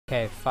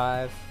Okay,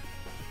 5,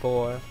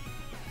 4,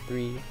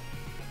 3,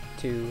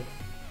 2,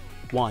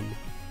 1.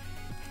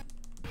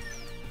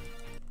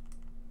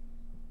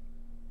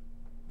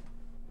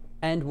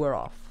 And we're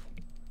off.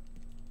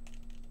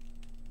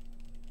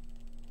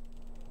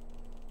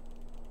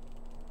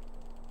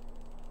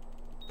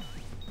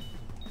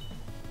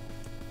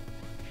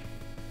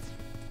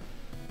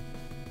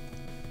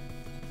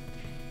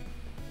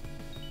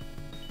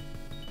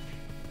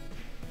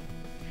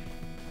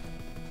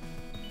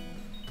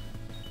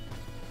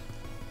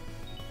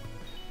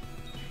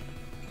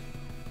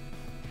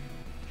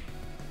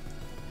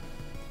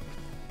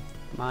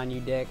 Come on,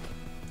 you dick.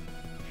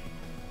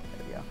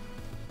 There we go.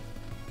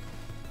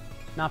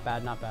 Not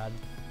bad, not bad.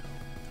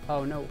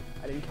 Oh no,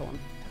 I didn't kill him.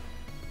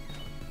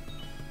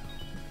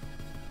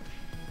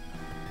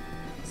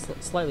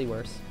 Slightly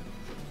worse.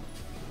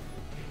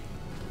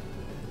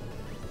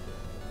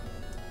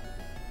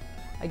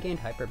 I gained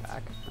hyper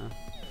back. Huh.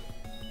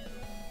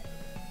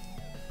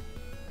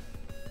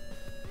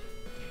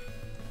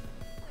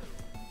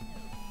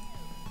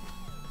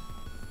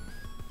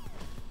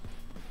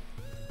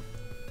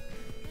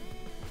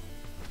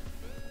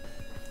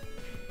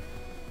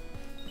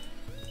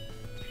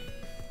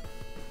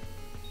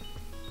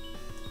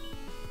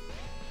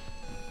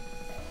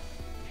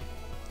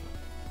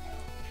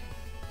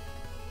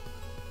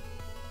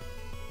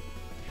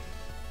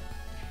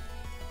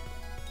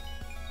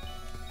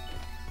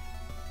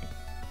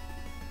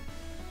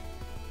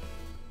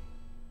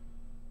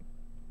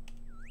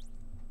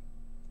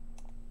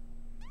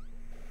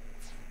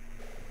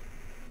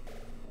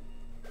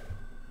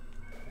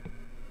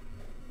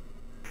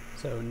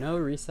 So no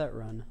reset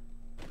run.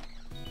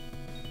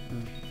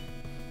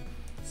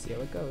 See how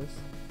it goes.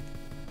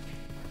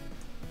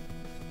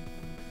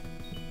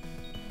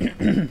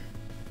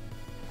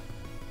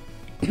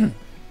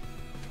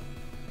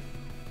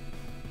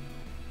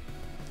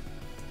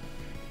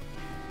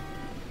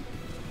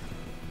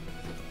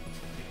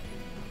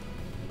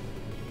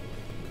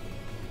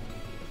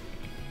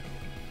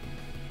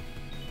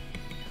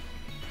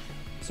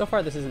 So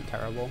far this isn't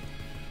terrible,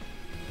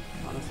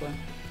 honestly.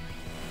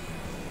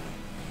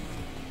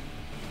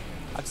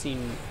 I've seen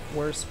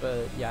worse,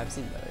 but yeah, I've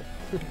seen better.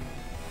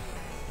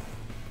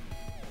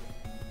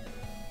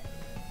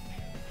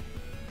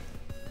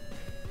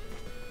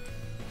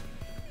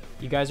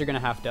 You guys are gonna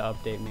have to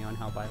update me on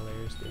how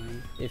Bilayer is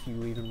doing, if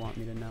you even want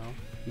me to know.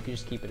 You can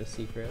just keep it a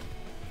secret.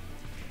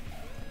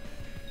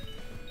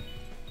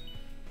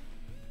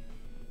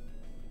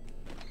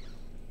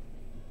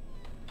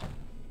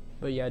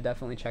 But yeah,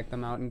 definitely check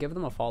them out and give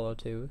them a follow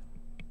too.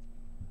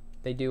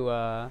 They do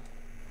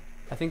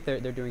I think they're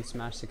doing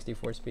Smash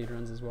 64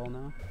 speedruns as well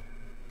now.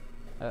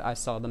 I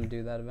saw them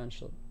do that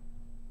eventually.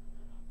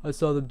 I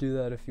saw them do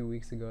that a few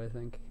weeks ago, I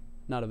think.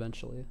 Not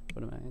eventually.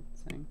 What am I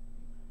saying?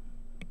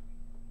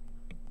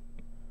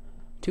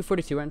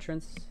 242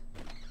 entrance.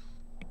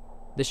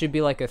 This should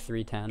be like a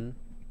 310.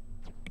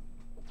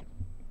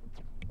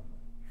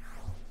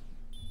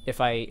 If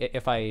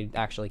I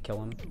actually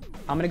kill him.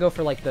 I'm gonna go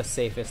for like the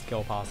safest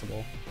kill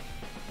possible.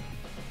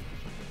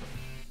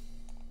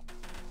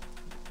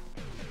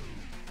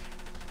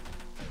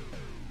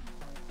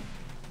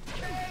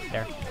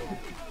 There.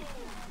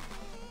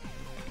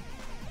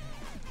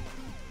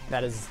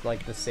 That is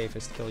like the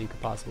safest kill you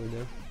could possibly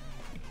do.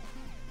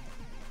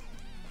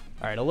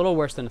 Alright, a little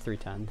worse than a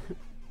 310.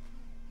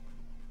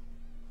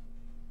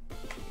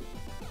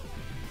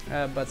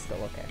 But still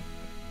okay.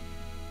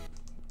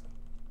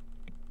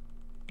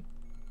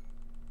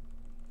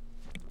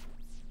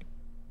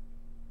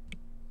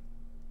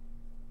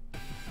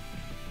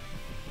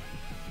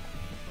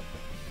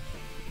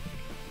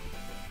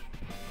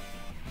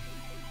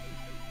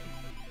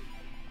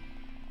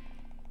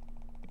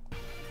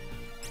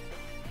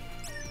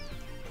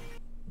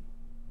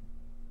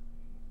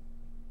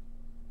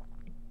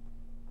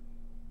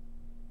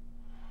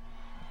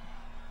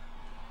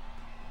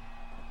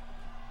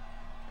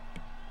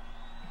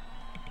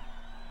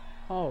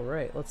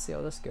 Alright, let's see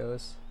how this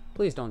goes.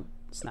 Please don't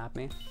snap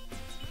me.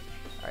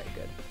 Alright,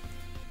 good.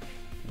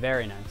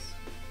 Very nice.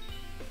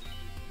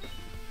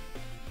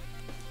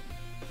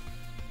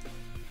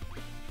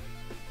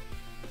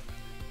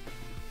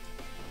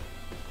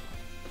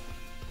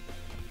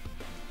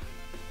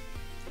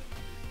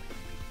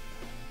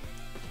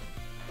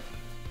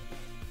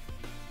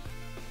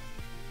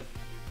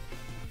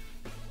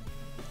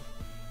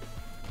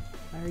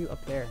 Why are you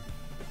up there?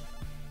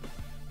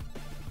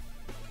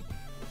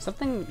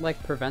 Something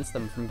like prevents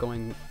them from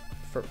going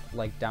for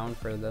like down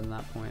further than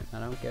that point. I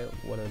don't get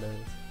what it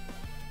is.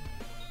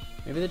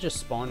 Maybe they just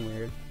spawn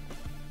weird.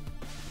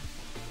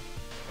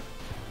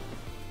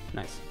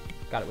 Nice.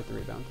 Got it with the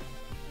rebound.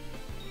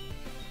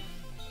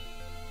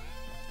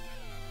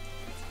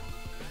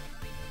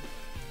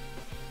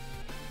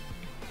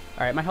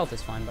 Alright, my health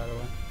is fine, by the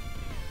way.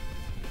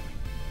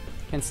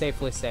 Can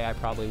safely say I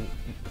probably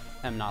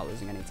am not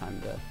losing any time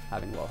to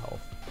having low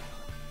health.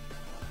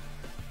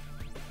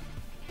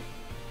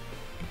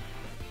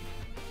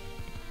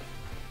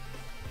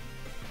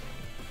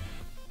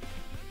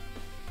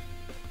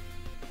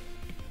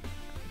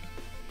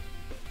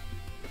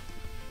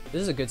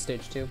 This is a good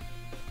stage too.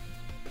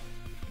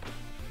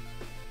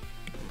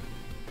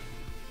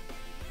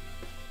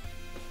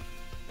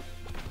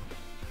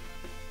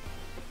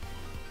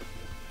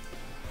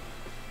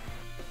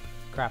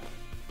 Crap.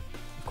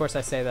 Of course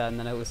I say that and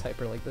then I lose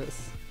hyper like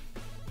this.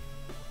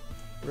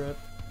 Rip.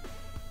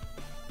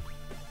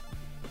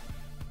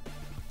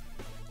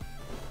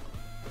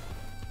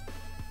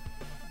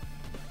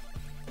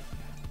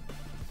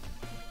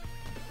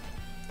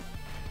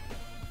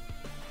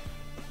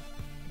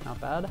 Not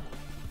bad.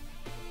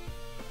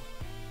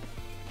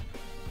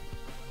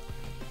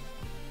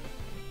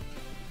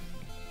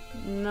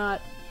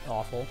 Not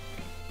awful.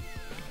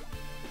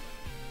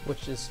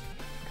 Which is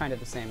kind of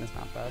the same as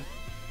not bad.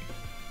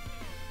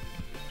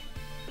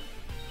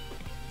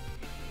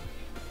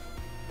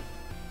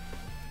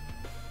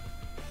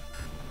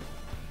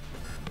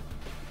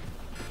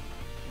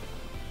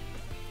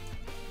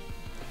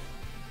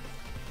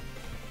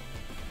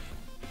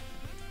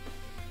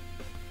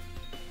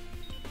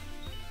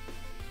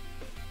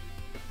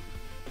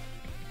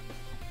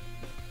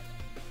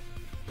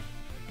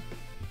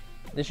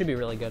 This should be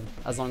really good,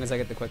 as long as I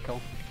get the quick kill.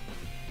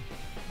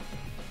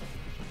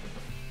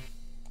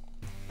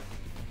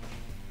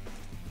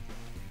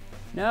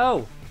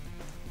 No!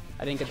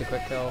 I didn't get the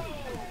quick kill.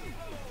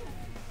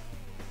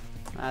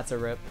 That's a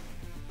rip.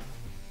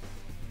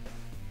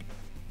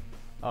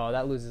 Oh,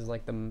 that loses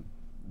like the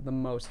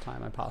most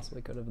time I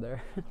possibly could have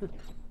there.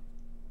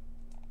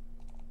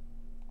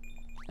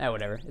 Eh,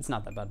 whatever. It's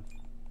not that bad.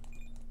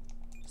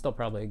 Still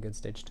probably a good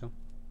stage too.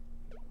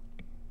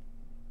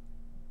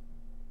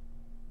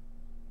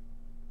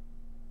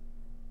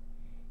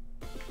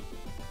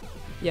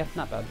 Yeah,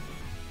 not bad.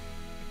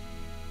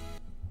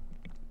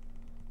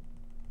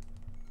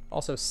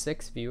 Also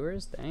 6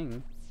 viewers?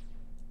 Dang.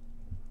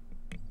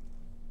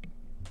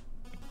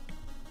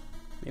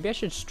 Maybe I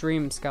should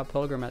stream Scout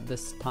Pilgrim at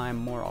this time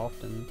more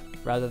often,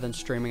 rather than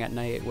streaming at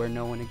night where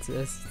no one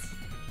exists.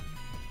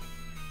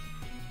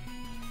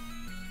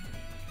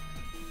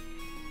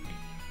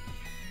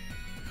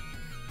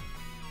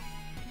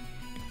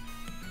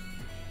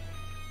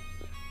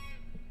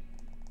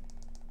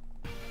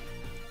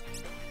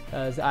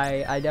 Because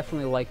I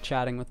definitely like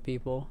chatting with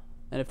people,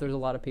 and if there's a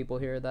lot of people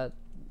here, that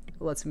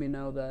lets me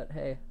know that,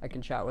 hey, I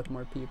can chat with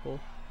more people.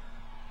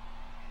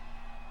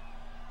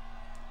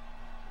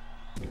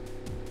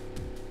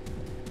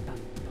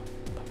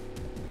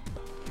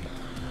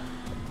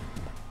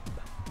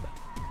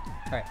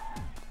 Alright.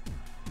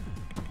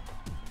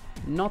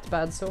 Not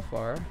bad so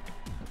far,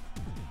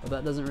 but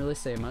that doesn't really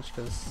say much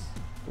because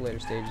the later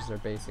stages are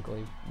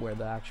basically where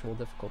the actual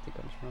difficulty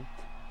comes from.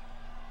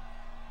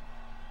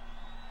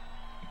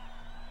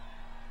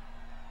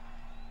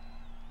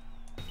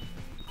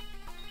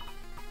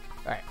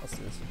 Alright, let's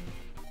do this.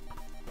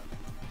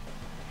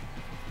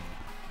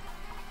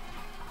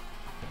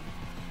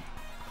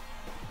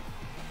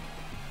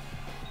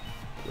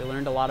 We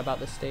learned a lot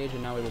about this stage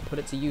and now we will put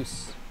it to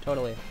use.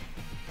 Totally.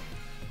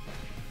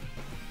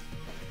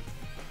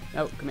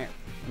 No, come here.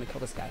 Let me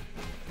kill this guy.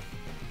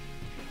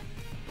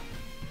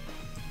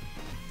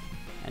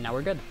 And now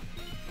we're good.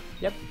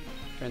 Yep.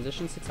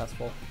 Transition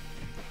successful.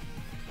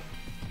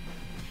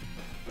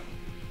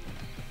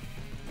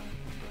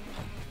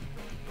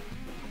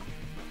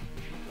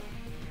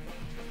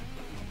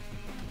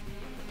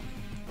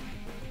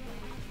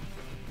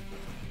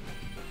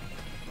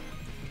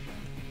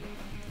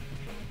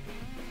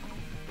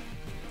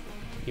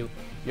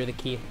 You're the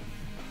key.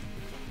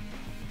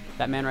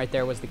 That man right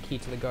there was the key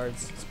to the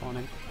guards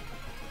spawning.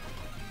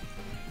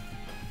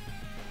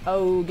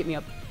 Oh, get me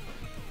up.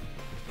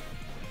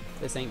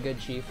 This ain't good,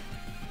 Chief.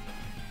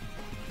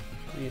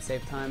 I need to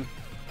save time.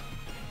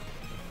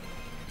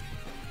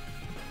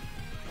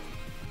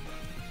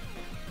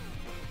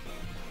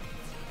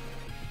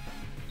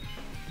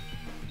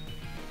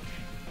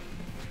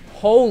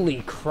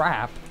 Holy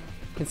crap.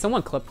 Can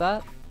someone clip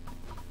that?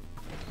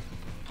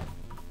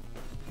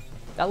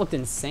 That looked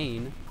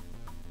insane.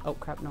 Oh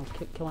crap, no,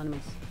 kill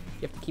enemies.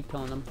 You have to keep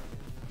killing them.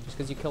 Just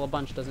because you kill a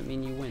bunch doesn't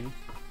mean you win.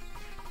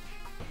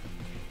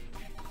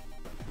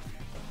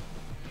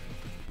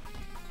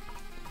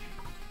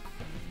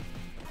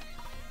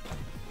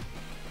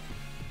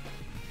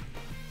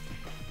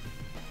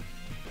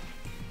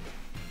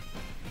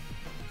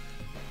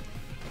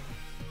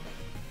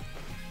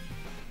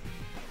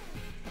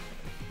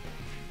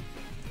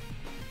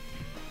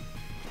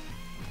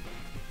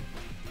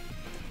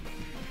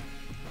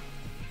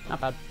 Not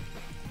bad.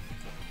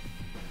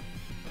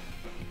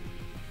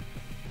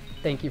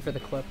 Thank you for the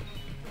clip.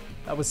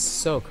 That was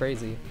so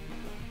crazy.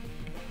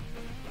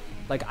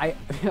 Like,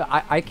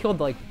 I killed,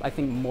 like, I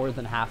think more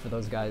than half of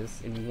those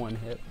guys in one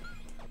hit.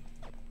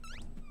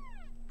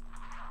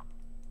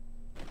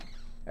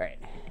 Alright.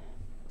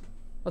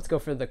 Let's go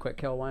for the quick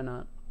kill, why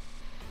not?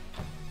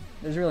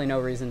 There's really no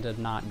reason to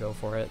not go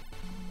for it.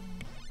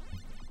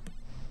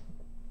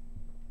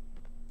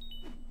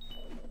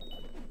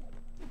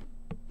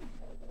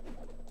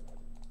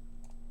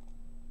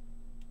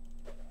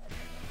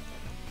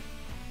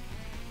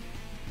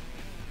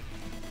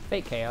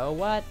 Fake KO,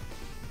 what?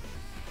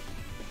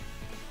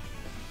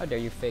 How dare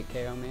you fake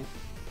KO me?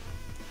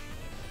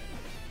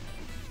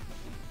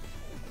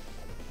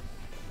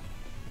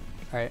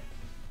 Alright.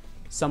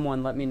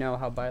 Someone let me know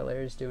how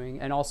Bilayer is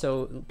doing. And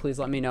also, please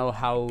let me know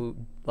how,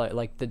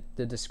 like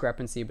the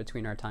discrepancy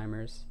between our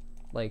timers.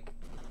 Like,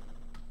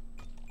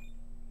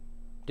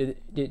 do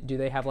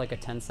they have like a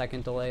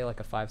 10-second delay, like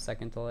a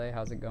 5-second delay?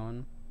 How's it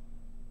going?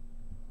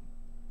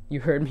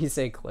 You heard me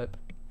say clip.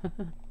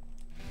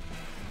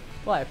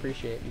 Well, I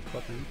appreciate you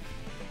clipping.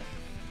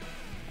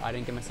 Oh, I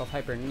didn't get myself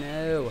hyper.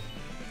 No.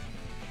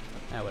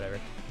 Ah, whatever.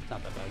 It's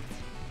not that bad.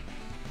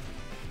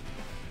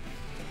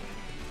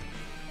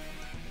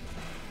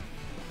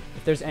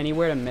 If there's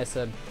anywhere to miss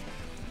a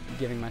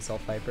giving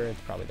myself hyper, it's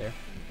probably there.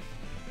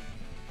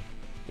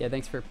 Yeah,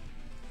 thanks for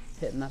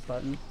hitting that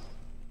button.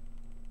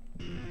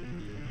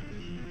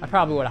 I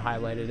probably would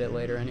have highlighted it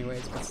later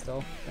anyways, but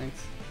still,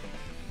 thanks.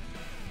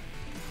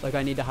 Like,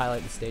 I need to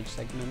highlight the stage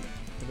segment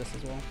for this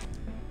as well.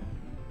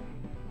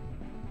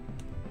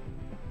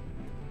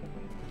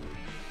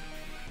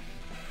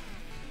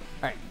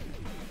 Alright.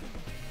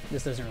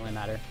 This doesn't really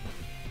matter,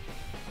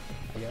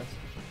 I guess.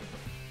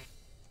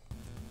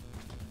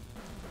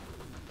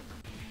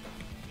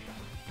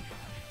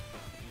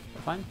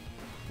 Fine?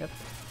 Yep.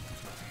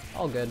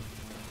 All good.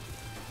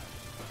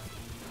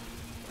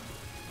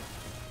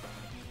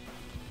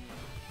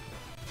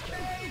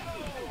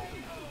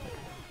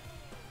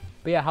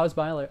 But yeah, how's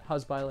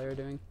Bilayer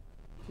doing?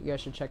 You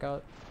guys should check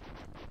out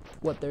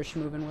what they're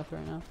schmoovin' with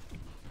right now.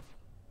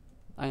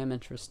 I am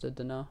interested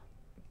to know.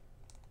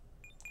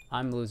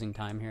 I'm losing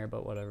time here,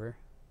 but whatever.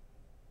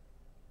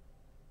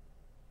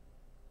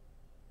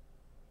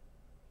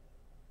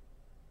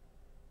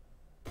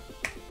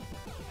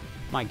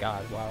 My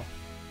god, wow.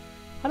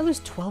 How did I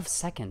lose 12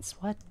 seconds?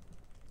 What?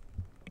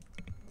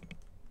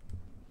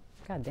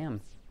 God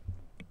damn.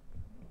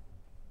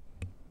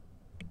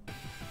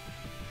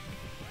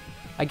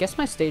 I guess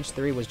my stage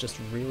 3 was just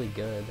really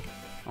good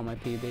on my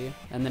PB,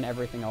 and then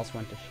everything else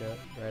went to shit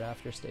right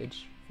after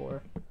stage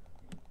 4.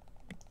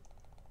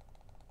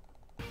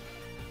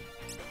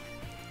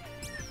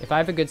 If I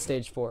have a good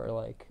stage 4,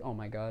 like, oh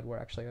my god, we're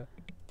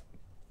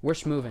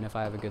schmoovin' if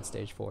I have a good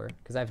stage 4,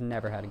 because I've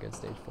never had a good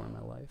stage 4 in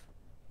my life.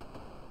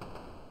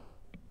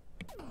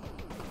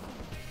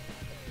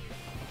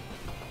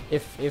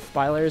 If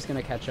Bilayer is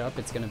gonna catch up,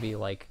 it's gonna be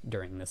like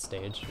during this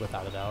stage,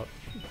 without a doubt.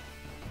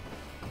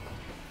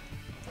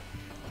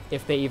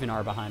 If they even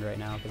are behind right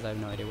now, because I have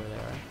no idea where they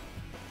are.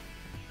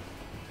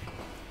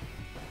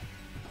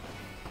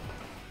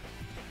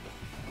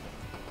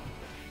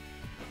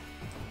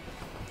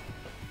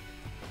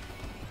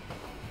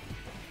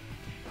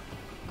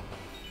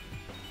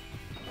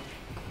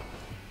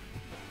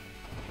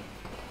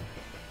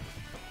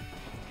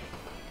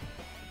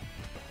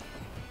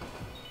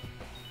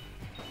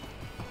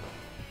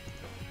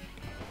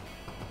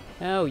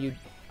 No,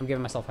 I'm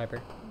giving myself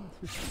hyper.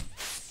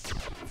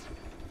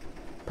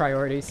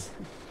 Priorities.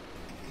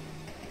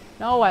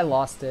 No, I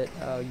lost it.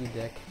 Oh, you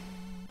dick.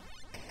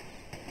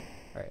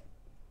 Alright.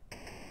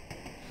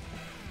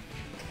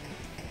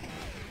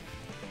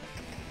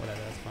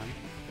 Whatever, that's fine.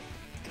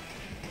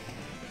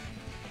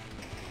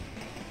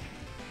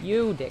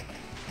 You dick.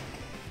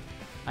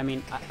 I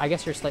mean, I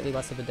guess you're slightly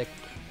less of a dick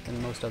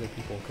than most other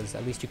people, because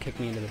at least you kicked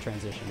me into the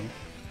transition.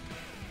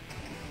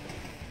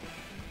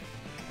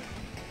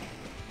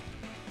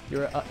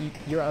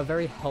 You're a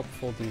very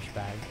helpful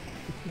douchebag,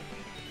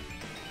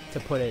 to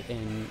put it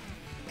in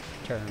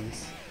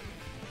terms.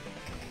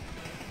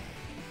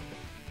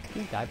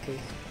 Can you die, please?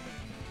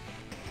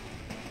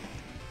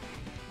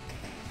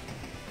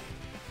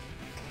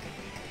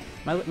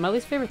 My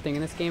least favorite thing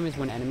in this game is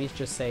when enemies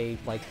just say,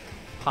 like,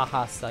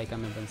 haha, psych,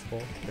 I'm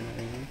invincible, for no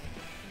reason.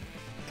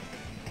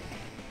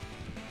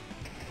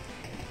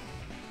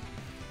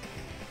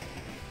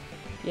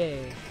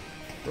 Yay.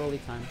 Rolly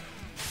time.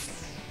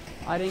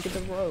 I didn't get the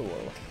roll.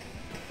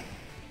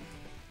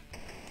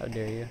 How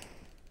dare you?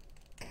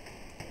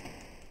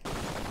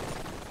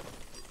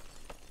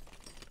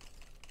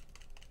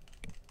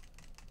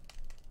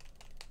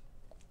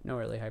 No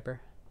early hyper.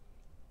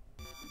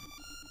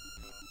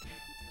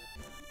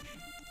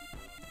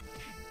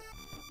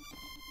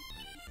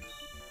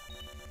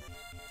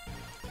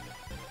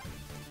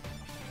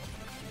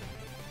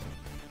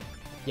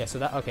 Yeah, so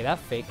that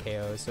fake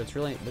KOs, so there's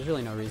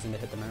really no reason to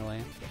hit them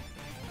early.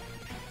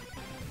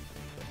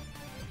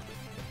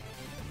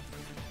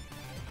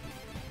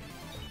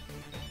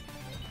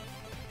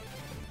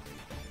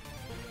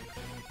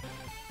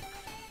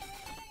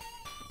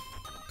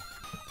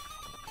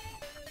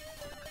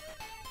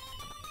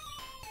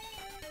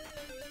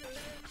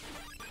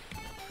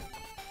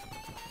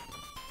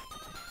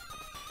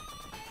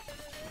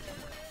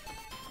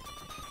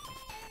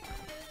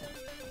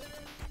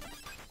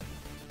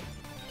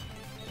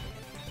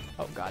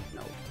 Oh god,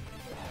 no.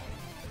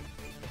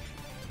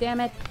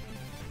 Damn it!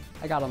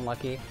 I got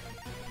unlucky.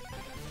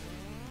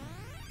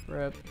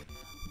 Rip.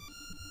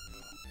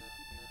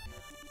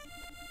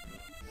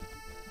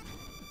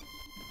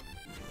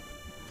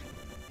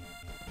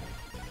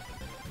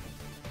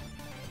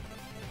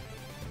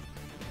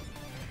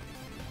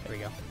 There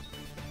we go.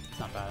 It's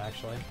not bad,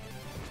 actually.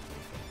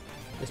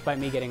 Despite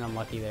me getting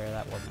unlucky there,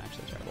 that wasn't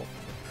actually terrible.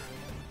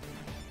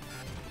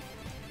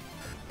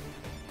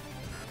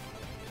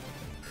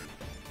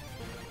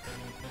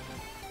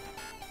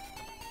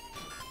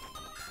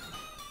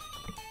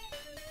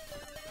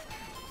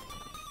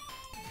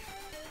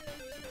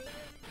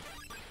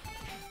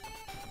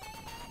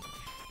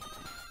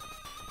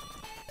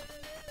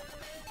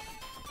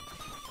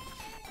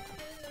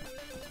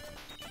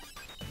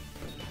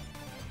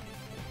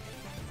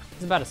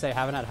 I was about to say,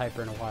 haven't had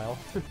hyper in a while.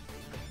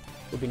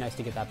 Would be nice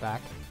to get that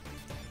back.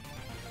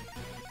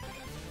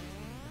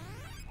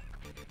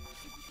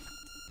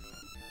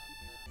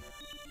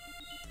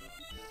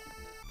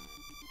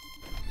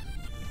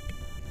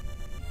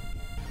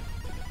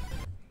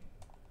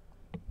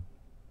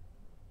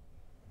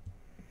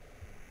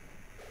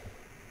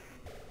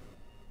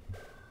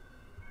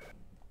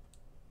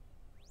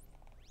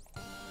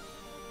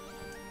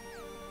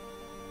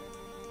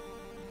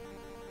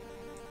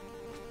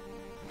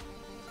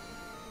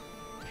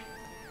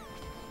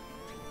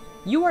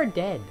 You are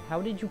dead. How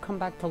did you come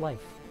back to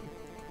life?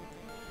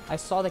 I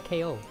saw the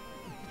KO.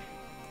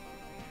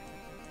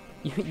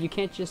 You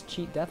can't just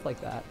cheat death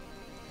like that.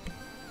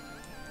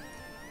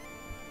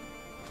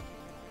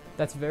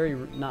 That's very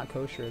not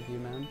kosher of you,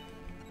 man.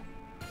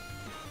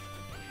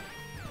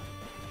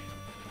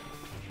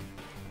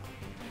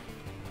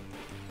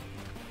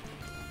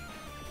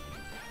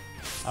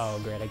 Oh,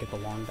 great. I get the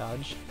long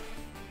dodge.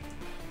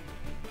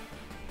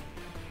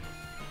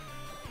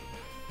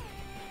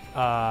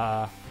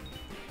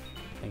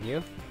 Thank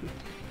you.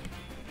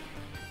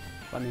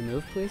 Let me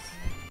move, please.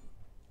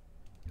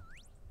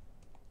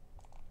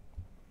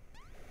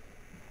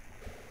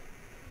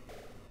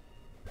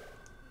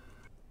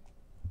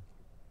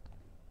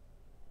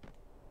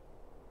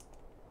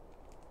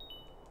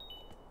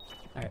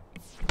 Alright,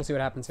 we'll see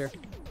what happens here.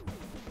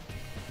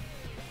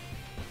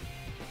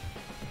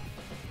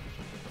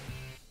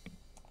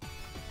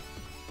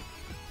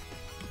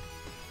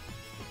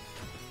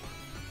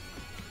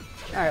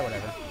 Alright,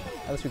 whatever.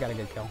 At least we got a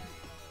good kill.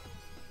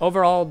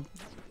 Overall,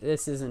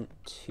 this isn't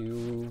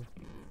too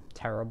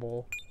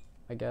terrible,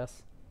 I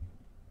guess.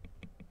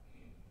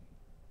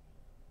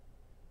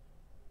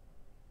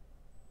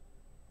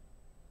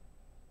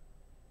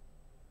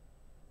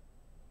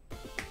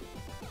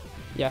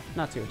 Yeah,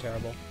 not too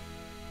terrible.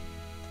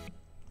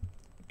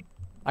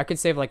 I could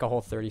save like a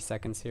whole 30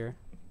 seconds here,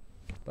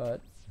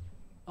 but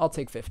I'll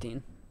take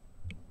 15.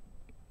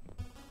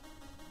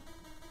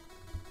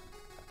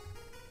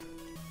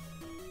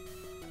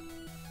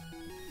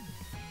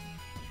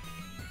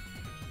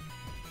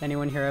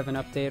 Anyone here have an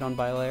update on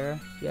Bilayer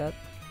yet?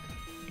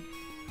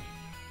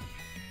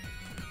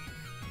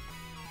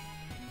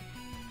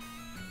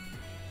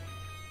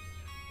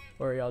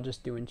 Or are y'all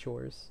just doing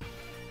chores?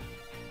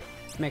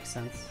 Makes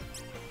sense.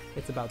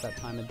 It's about that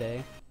time of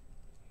day.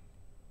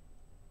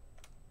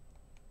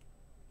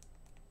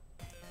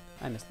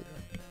 I missed it.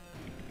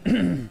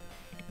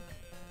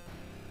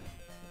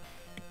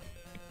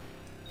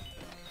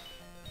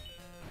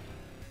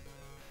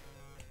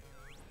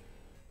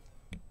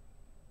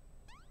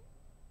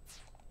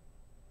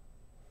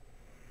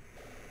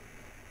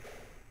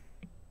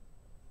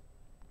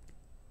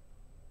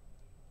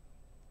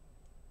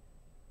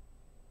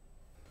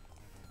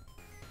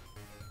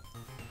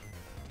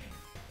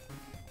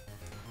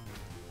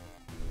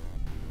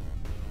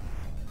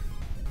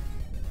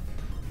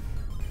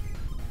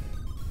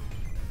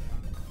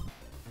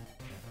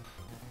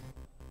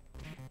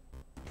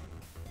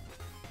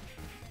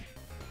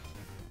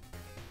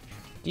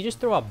 Did you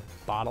just throw a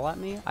bottle at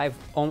me? I've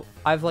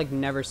like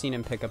never seen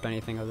him pick up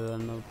anything other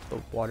than the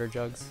water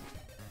jugs.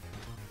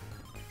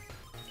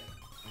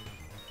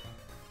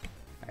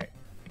 Alright.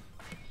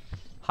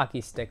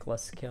 Hockey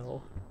stickless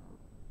kill.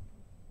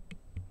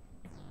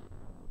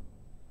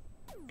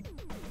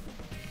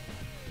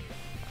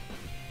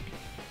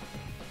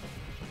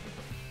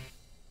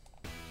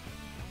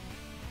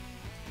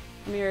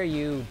 Come here,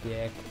 you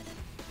dick.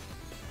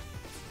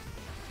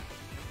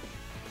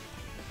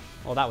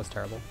 Well, that was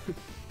terrible.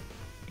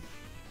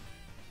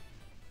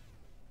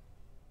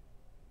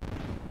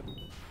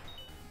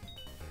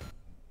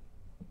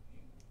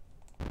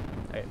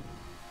 Right.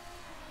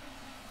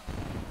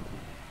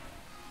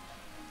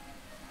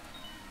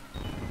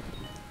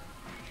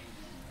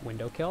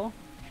 Window kill.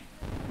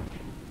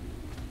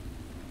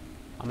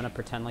 I'm gonna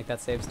pretend like that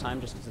saves time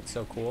just because it's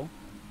so cool.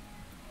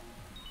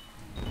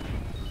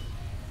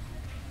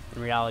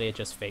 In reality, it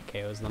just fake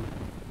KOs them.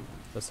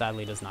 So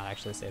sadly, it does not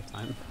actually save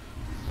time.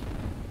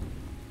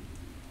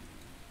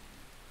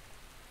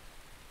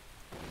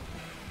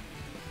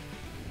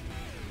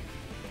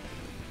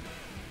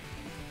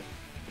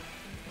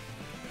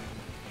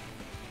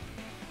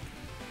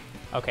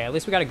 Okay, at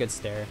least we got a good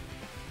stare.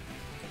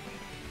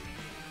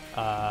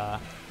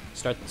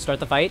 Start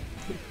the fight.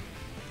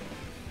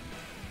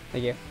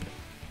 Thank you.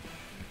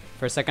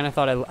 For a second, I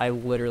thought I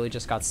literally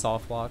just got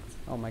soft locked.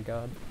 Oh my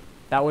god.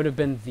 That would have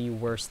been the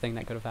worst thing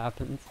that could have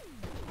happened.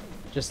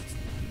 Just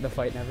the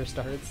fight never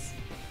starts.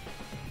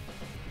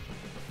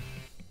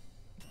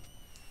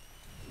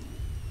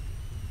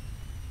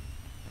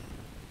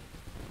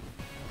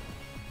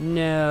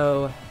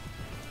 No.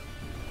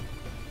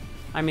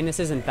 I mean, this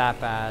isn't that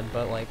bad,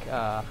 but like,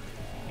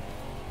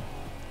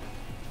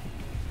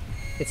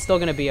 it's still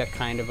gonna be a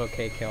kind of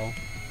okay kill.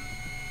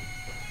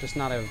 Just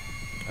not a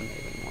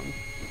amazing one.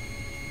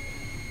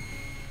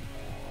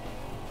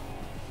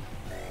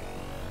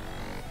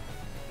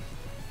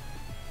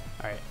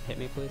 Alright, hit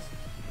me please.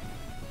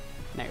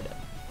 Now you're dead.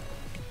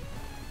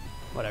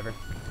 Whatever.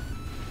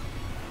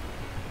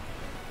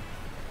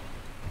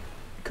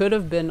 Could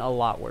have been a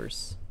lot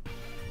worse,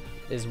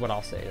 is what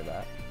I'll say to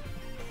that.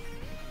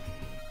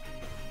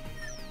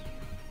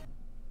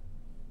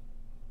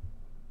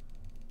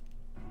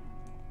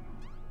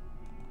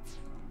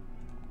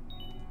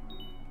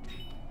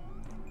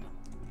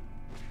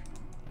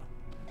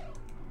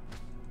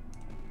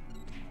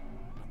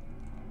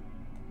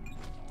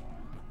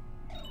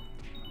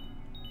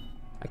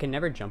 I can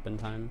never jump in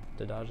time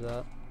to dodge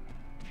that.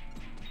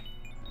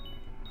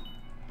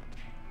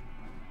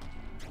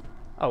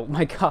 Oh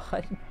my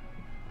god.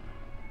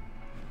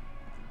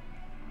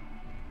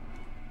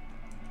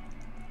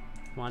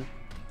 Come on.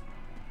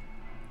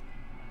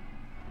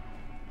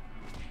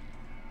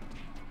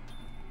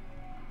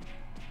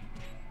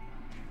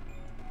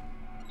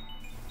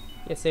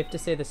 Yeah, safe to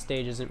say the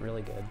stage isn't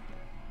really good,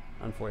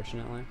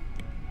 unfortunately.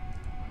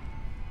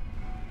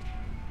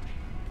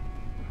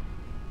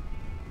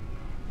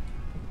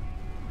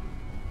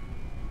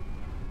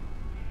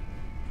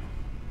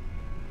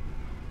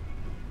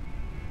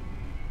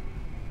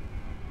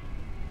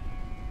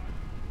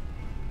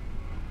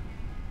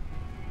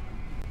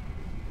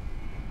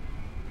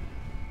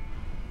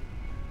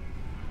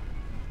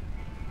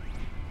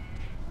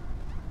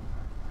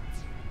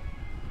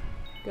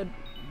 Good.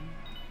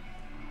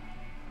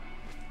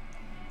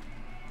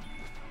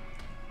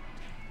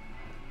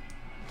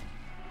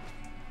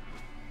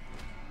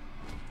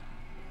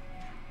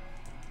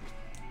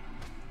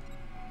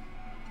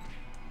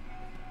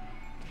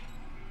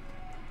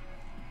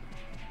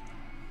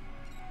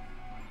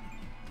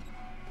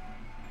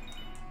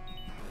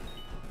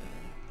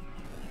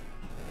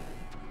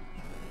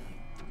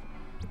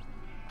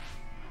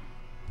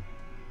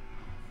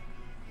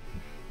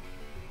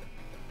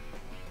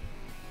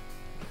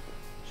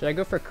 Should I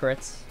go for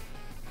crits?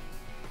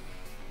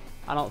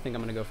 I don't think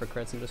I'm gonna go for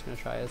crits. I'm just gonna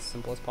try as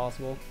simple as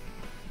possible.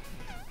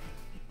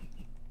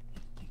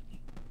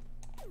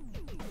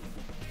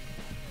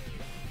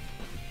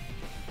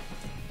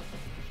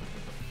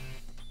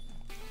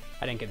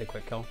 I didn't get the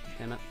quick kill,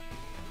 damn it.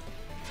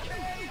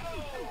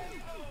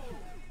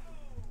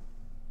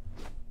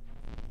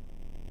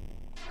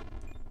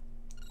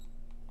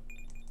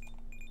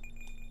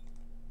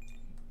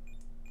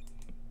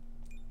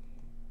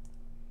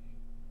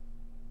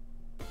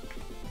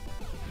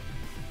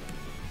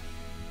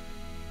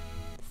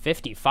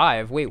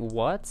 $55? Wait,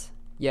 what?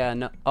 Yeah,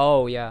 no.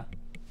 Oh, yeah.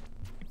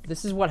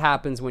 This is what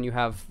happens when you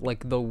have,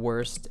 like, the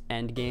worst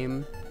end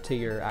game to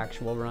your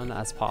actual run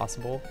as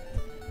possible.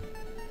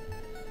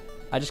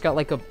 I just got,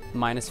 like, a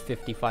minus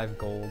 55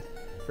 gold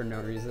for no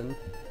reason.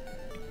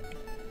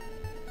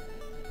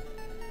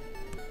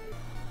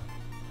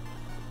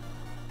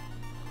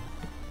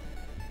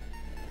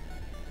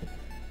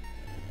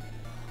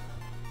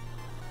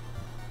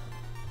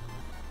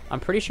 I'm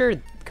pretty sure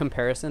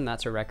comparison,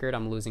 that's a record.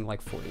 I'm losing like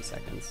 40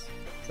 seconds.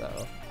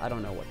 So I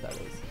don't know what that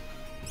is.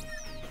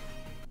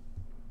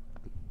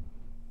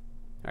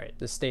 All right,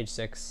 this is stage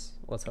 6.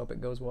 Let's hope it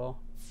goes well.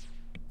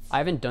 I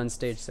haven't done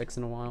stage 6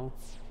 in a while.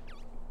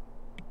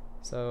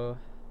 So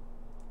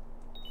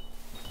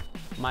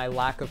my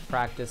lack of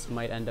practice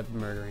might end up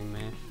murdering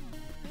me.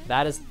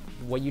 That is,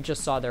 what you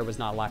just saw there was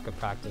not lack of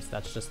practice.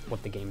 That's just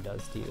what the game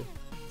does to you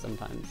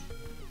sometimes.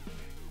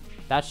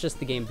 That's just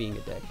the game being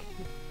a dick.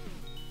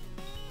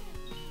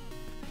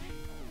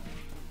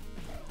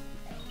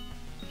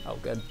 Oh,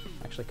 good.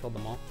 Actually killed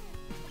them all.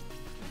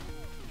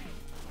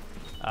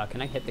 Can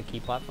I hit the key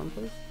platform,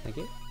 please? Thank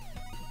you.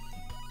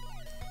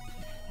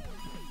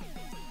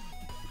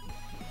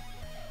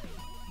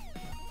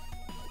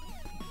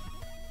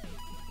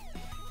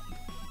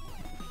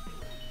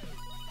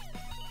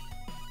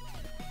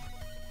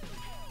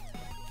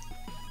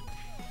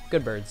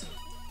 Good birds.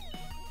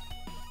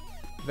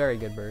 Very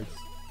good birds.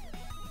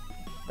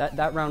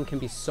 That round can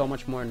be so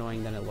much more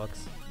annoying than it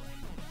looks.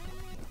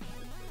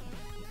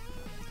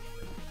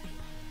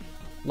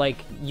 Like,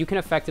 you can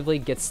effectively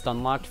get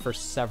stun locked for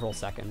several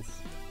seconds.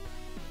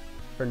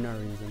 For no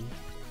reason.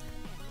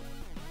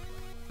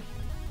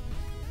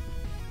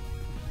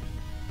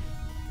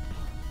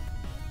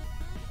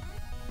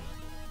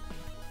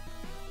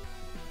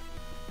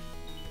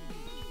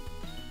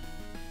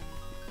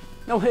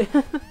 No way.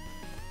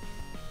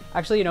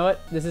 Actually, you know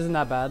what? This isn't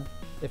that bad.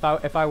 If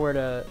I were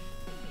to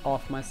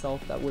off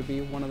myself, that would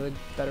be one of the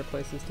better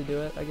places to do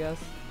it, I guess.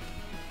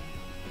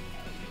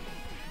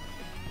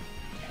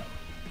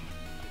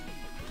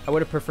 I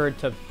would have preferred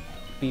to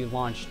be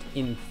launched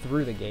in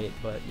through the gate,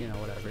 but, you know,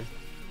 whatever.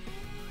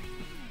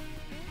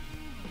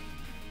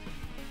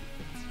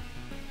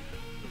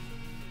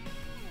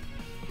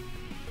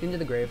 Into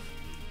the grave.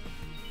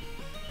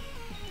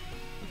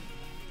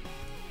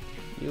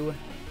 You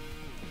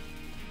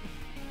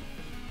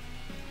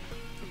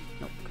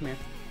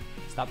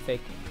Stop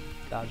fake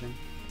dodging.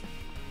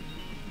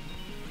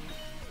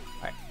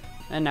 Alright.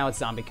 And now it's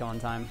zombie killing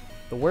time.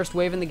 The worst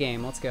wave in the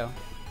game. Let's go.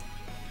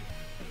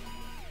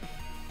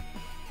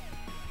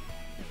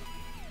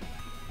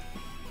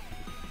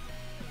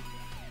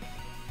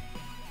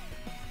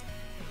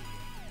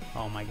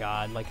 Oh my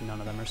god, like none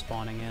of them are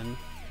spawning in.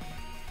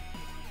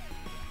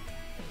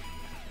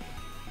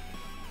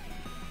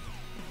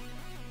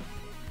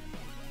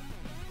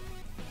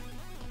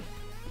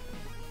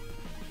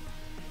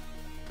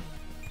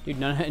 Dude,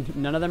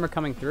 none of them are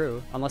coming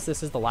through. Unless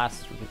this is the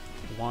last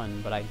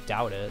one, but I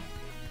doubt it.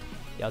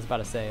 Yeah, I was about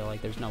to say,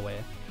 like, there's no way.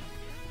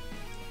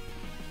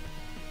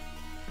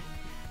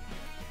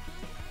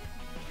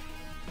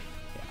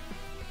 Yeah.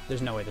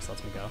 There's no way this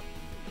lets me go.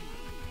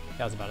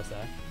 Yeah, I was about to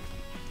say.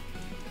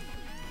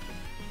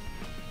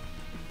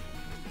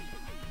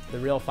 The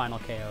real final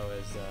KO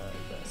is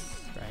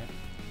this, right?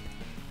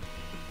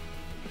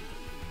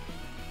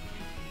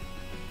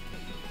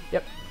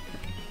 Yep.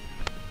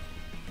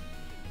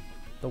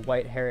 The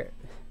white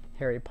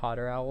Harry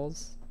Potter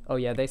owls. Oh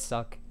yeah, they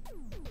suck.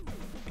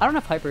 I don't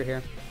have hyper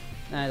here.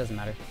 Nah, it doesn't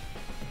matter.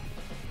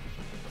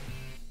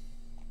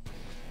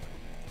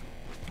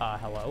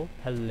 Hello?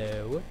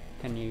 Hello?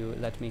 Can you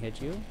let me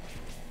hit you?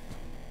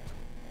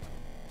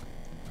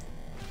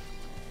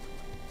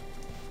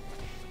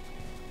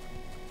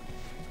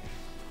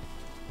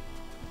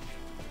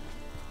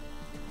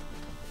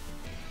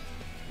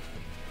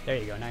 There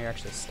you go, now you're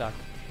actually stuck.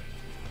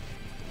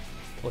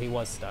 Well, he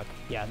was stuck.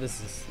 Yeah, this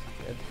is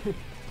not good.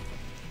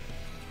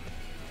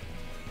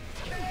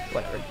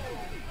 Whatever.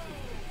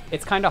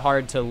 It's kind of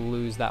hard to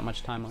lose that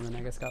much time on the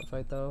Nega Scout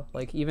fight, though.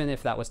 Like, even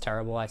if that was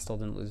terrible, I still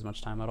didn't lose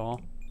much time at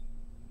all.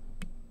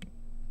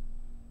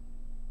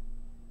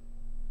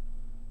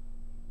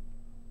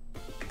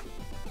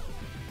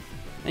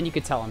 And you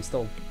could tell I'm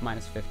still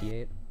minus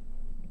 58.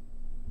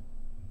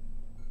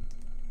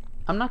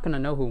 I'm not gonna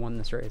know who won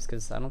this race,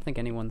 because I don't think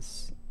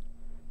anyone's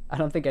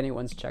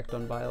checked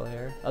on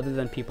Bilayer, other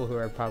than people who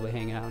are probably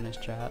hanging out in his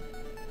chat.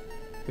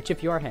 Which,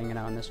 if you are hanging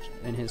out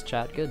in his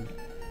chat, good.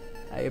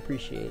 I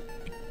appreciate.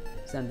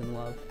 Send him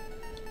love.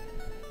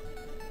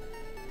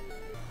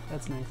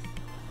 That's nice.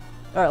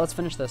 All right, let's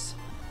finish this.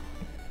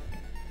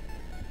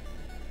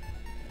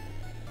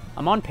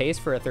 I'm on pace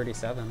for a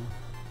 37,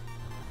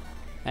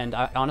 and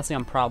honestly,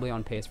 I'm probably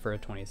on pace for a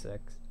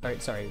 26. All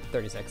right, sorry,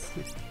 36.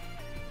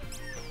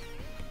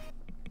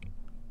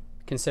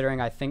 Considering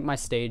I think my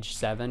stage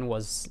 7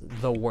 was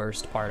the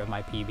worst part of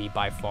my PB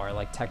by far.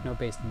 Like,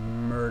 Techno-Based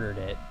murdered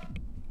it.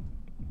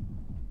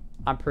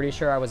 I'm pretty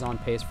sure I was on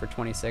pace for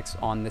 26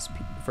 on this,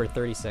 for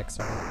 36,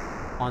 sorry,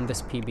 on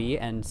this PB,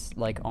 and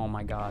like, oh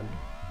my god.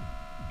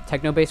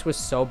 Techno-Based was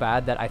so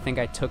bad that I think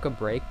I took a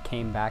break,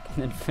 came back, and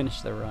then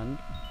finished the run.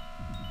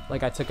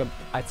 Like, I took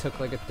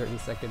like a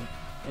 30-second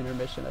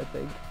intermission, I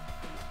think.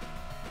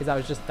 Because I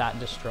was just that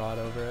distraught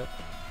over it.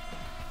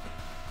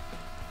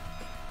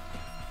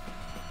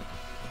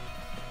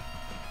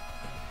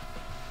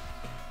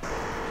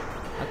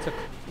 That took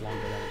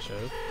longer than it should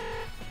have.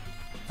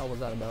 How was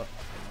that about?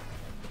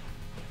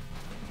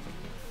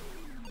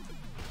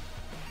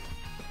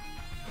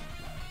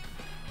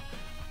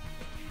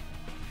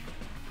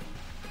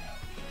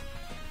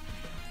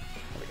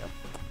 There we go.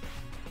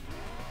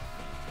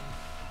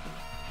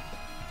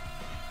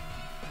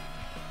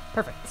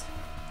 Perfect.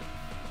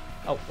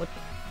 Oh, what?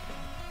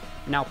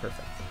 Now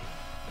perfect.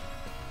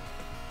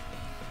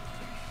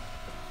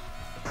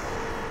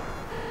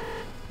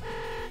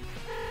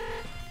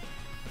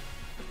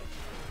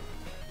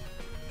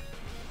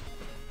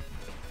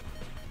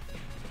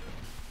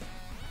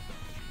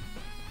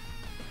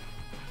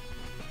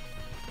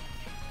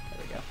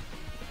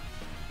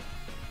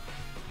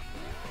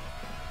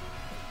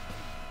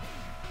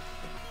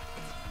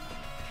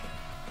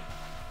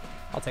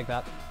 I'll take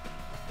that.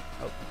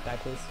 Oh, die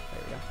please.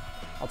 There we go.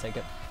 I'll take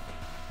it.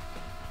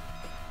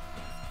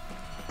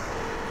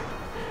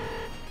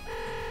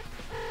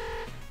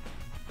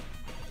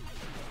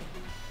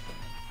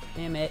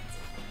 Damn it.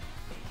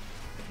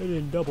 I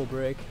didn't double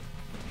break.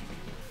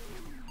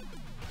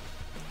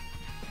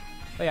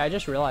 Oh yeah, I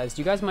just realized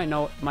you guys might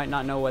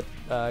not know what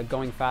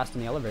going fast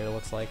in the elevator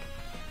looks like,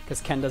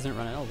 because Ken doesn't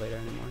run an elevator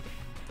anymore.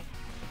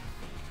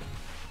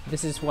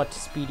 This is what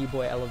Speedy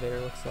Boy elevator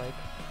looks like.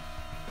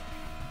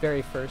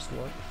 Very first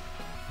look.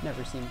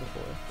 Never seen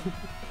before.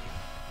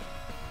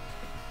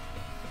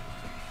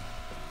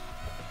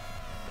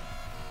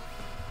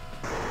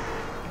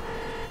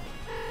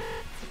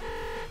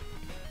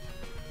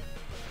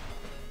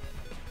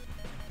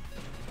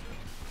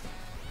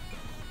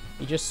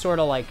 You just sort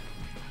of like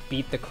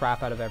beat the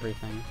crap out of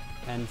everything,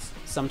 and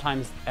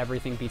sometimes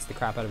everything beats the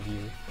crap out of you.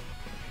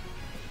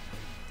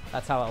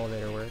 That's how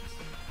elevator works.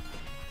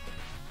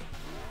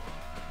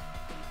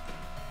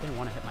 I didn't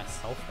want to hit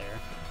myself there.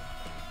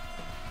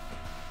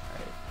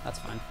 Alright, that's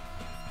fine.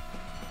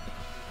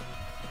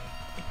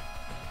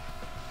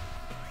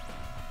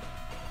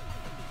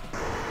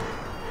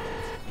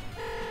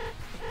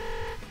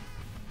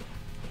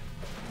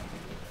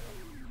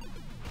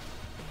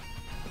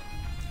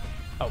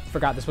 Oh,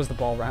 forgot this was the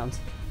ball round.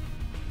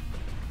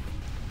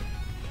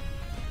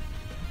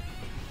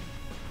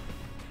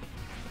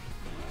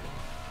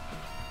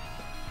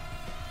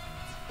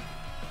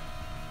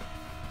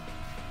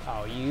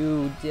 Oh,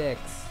 you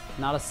dicks.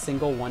 Not a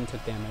single one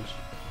took damage.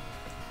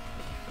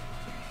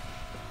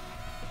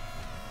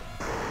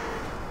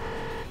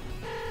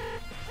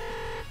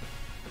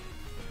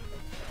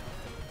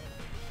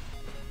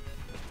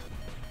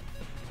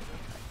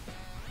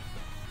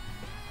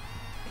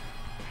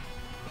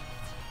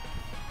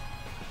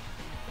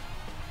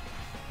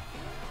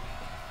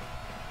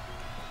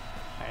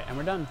 Alright, and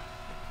we're done.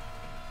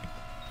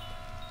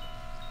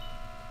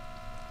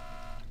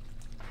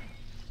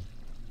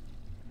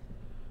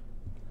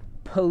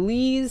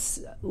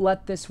 Please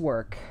let this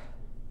work.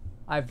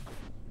 I've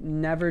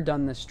never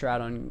done this strat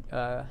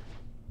on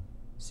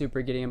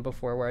Super Gideon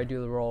before where I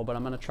do the roll, but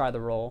I'm gonna try the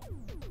roll.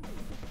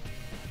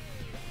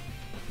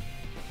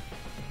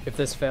 If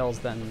this fails,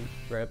 then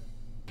rip.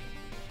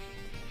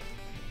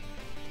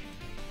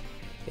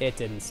 It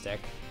didn't stick.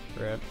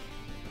 Rip.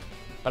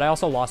 But I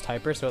also lost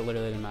hyper, so it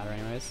literally didn't matter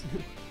anyways.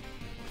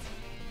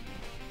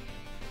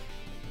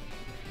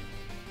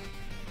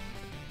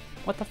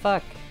 What the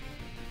fuck?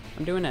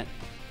 I'm doing it.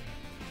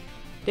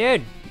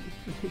 Dude!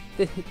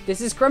 This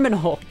is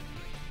criminal!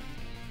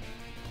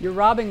 You're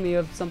robbing me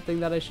of something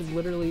that I should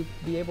literally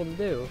be able to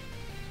do.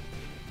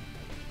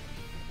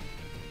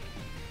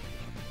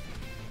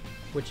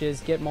 Which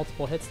is get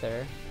multiple hits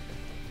there.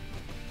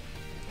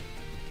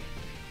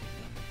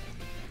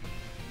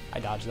 I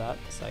dodged that.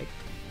 Psych.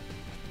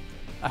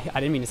 I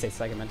didn't mean to say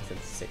psych, I meant to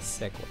say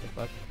sick. What the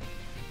fuck?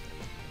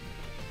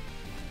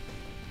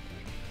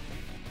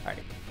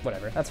 Alrighty.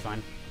 Whatever. That's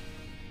fine.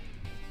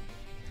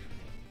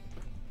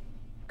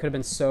 Could have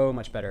been so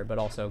much better, but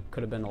also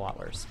could have been a lot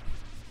worse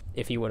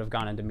if he would have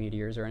gone into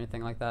meteors or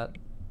anything like that.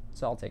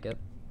 So I'll take it.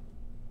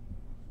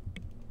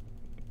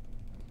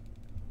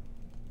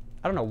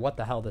 I don't know what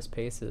the hell this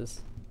pace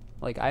is.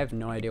 Like, I have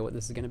no idea what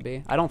this is going to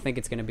be. I don't think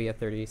it's going to be a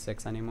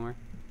 36 anymore.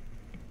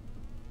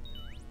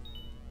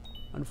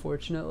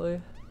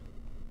 Unfortunately.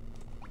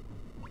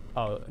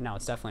 Oh, no,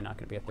 it's definitely not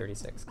going to be a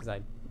 36 because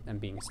I am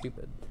being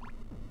stupid.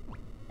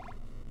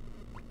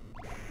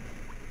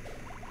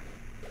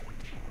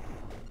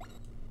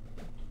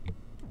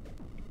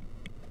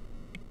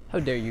 How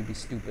dare you be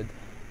stupid?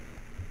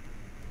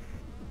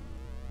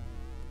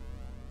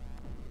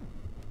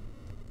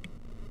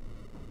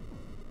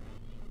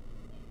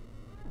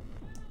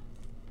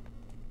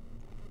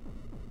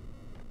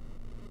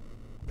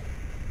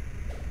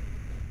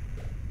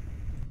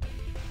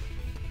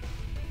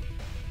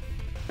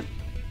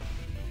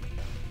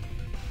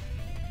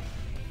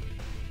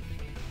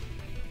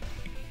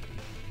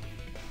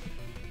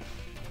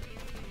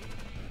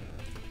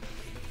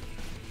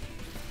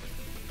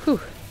 Whew.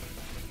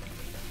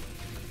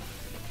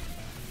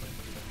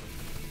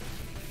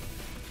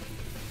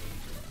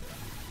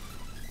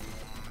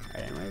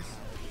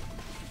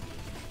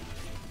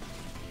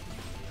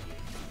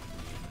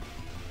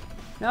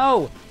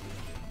 No!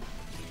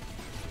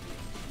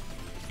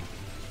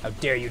 How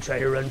dare you try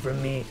to run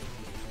from me?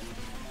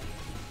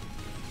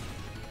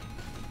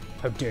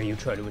 How dare you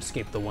try to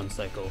escape the one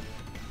cycle?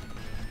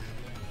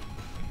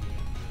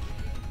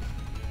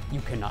 You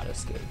cannot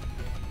escape.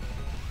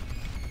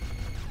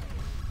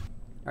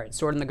 Alright,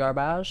 sword in the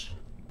garbage.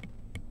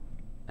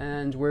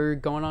 And we're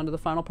going on to the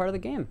final part of the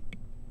game.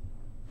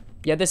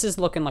 Yeah, this is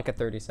looking like a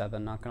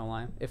 37, not gonna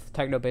lie. If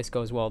Techno Base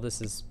goes well,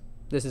 this is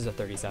a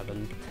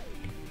 37.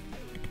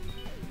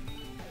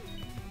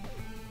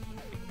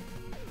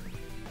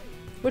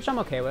 Which I'm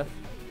okay with.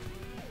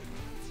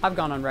 I've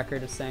gone on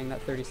record as saying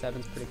that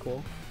 37 is pretty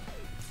cool.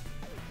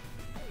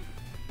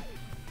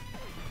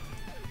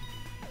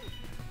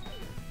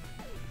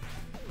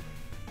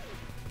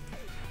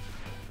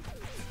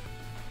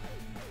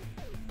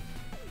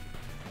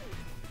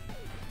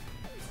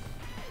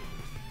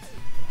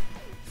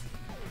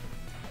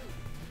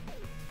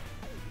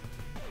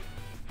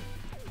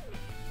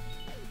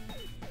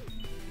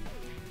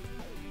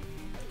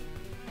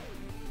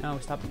 No,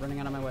 stop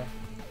running out of my way.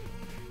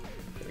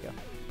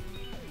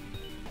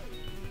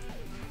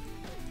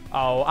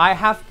 Oh,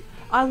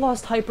 I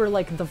lost hyper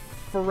like the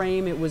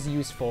frame it was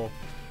useful.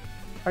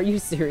 Are you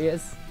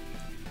serious?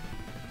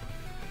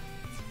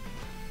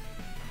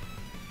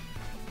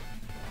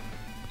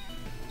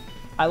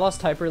 I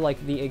lost hyper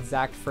like the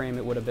exact frame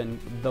it would have been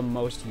the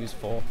most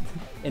useful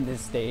in this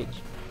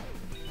stage.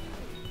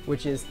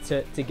 Which is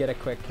to get a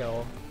quick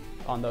kill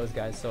on those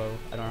guys so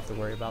I don't have to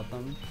worry about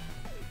them.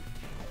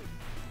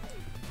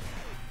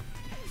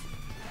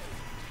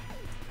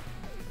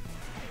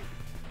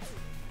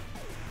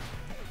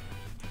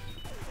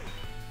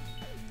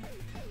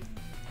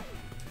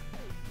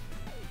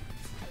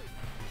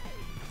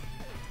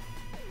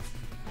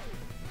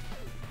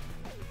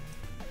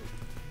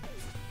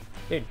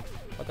 Dude,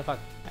 what the fuck?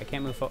 I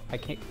can't move.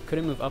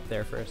 Couldn't move up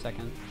there for a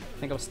second. I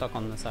think I was stuck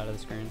on the side of the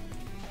screen.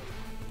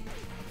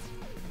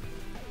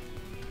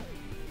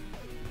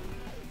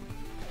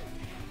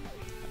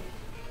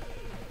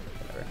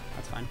 Whatever,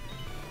 that's fine.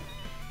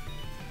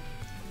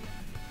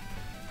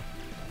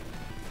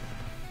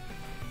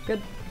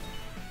 Good.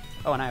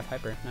 Oh, and I have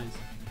hyper. Nice.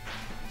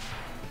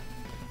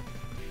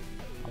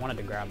 I wanted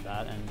to grab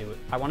that and do it.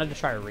 I wanted to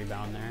try a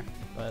rebound there,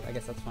 but I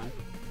guess that's fine.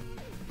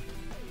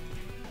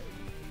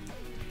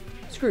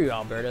 Screw you,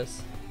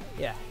 Albertus.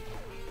 Yeah.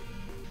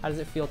 How does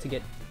it feel to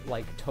get,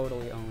 like,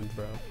 totally owned,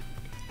 bro?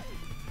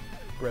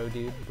 Bro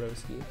dude,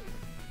 broski.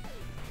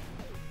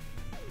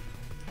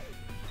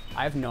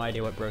 I have no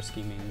idea what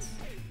broski means.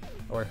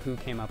 Or who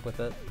came up with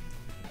it.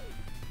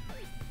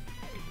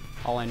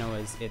 All I know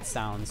is it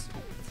sounds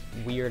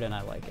weird and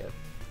I like it.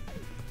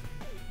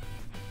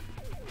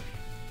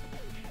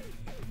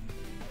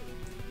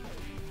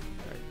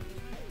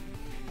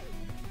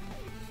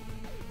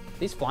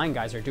 These flying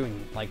guys are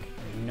doing, like,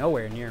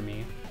 nowhere near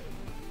me.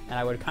 And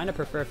I would kind of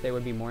prefer if they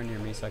would be more near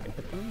me so I can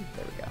hit them.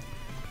 There we go.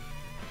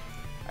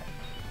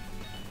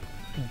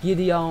 Alright.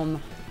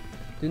 Gideon,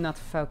 do not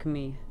fuck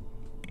me.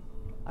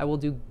 I will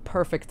do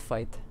perfect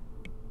fight.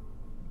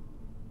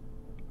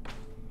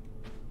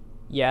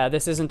 Yeah,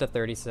 this isn't a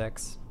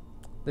 36.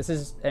 This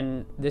is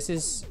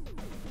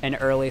an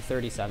early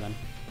 37.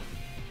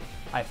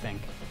 I think.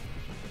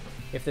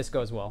 If this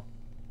goes well.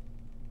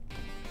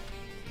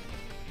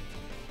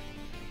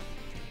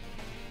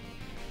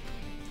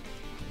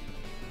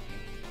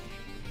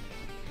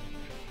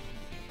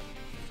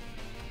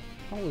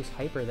 Don't lose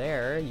hyper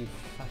there, you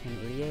fucking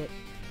idiot.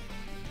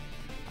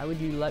 Why would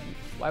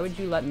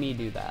you let me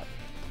do that?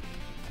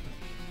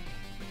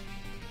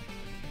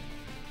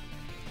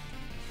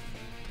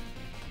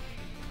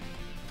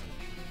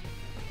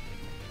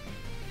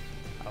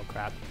 Oh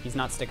crap, he's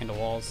not sticking to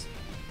walls.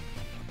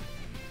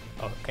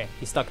 Oh, okay,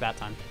 he stuck that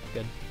time.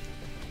 Good.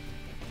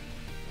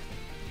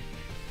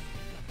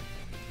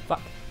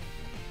 Fuck.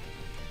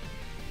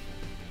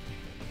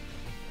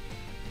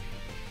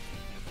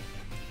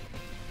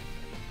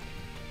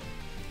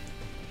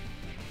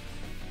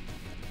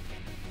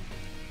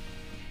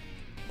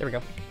 There we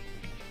go.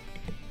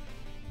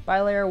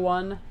 Bilayer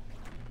 1.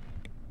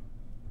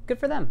 Good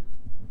for them.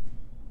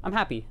 I'm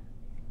happy.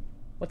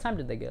 What time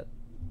did they get?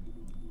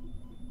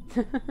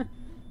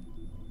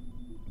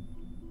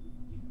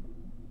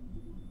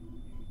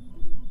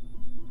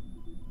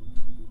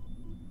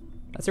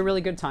 That's a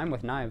really good time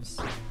with knives.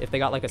 If they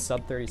got like a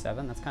sub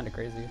 37, that's kind of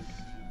crazy.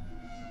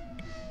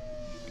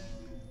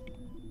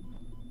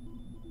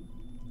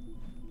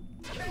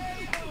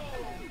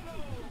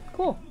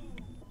 Cool.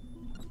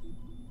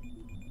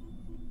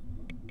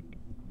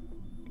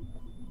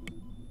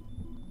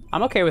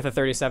 I'm okay with a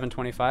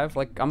 37.25.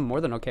 Like, I'm more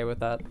than okay with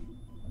that.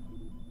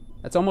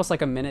 That's almost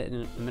like a minute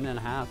and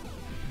a half.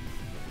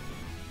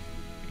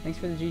 Thanks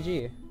for the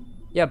GG.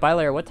 Yeah,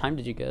 Bilayer, what time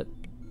did you get?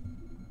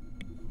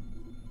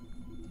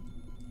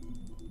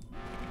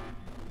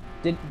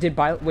 Did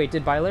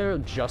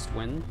Bilayer just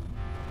win?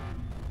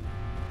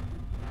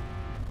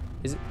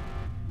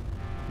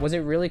 Was it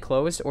really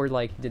close, or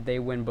like did they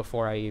win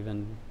before I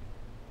even?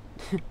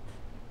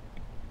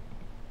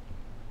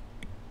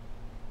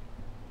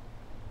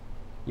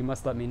 You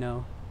must let me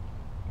know.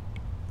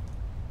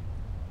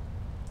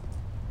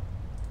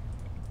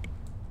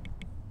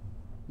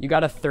 You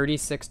got a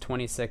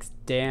 36.26.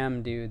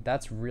 Damn, dude,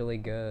 that's really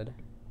good.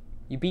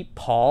 You beat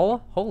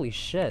Paul? Holy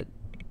shit.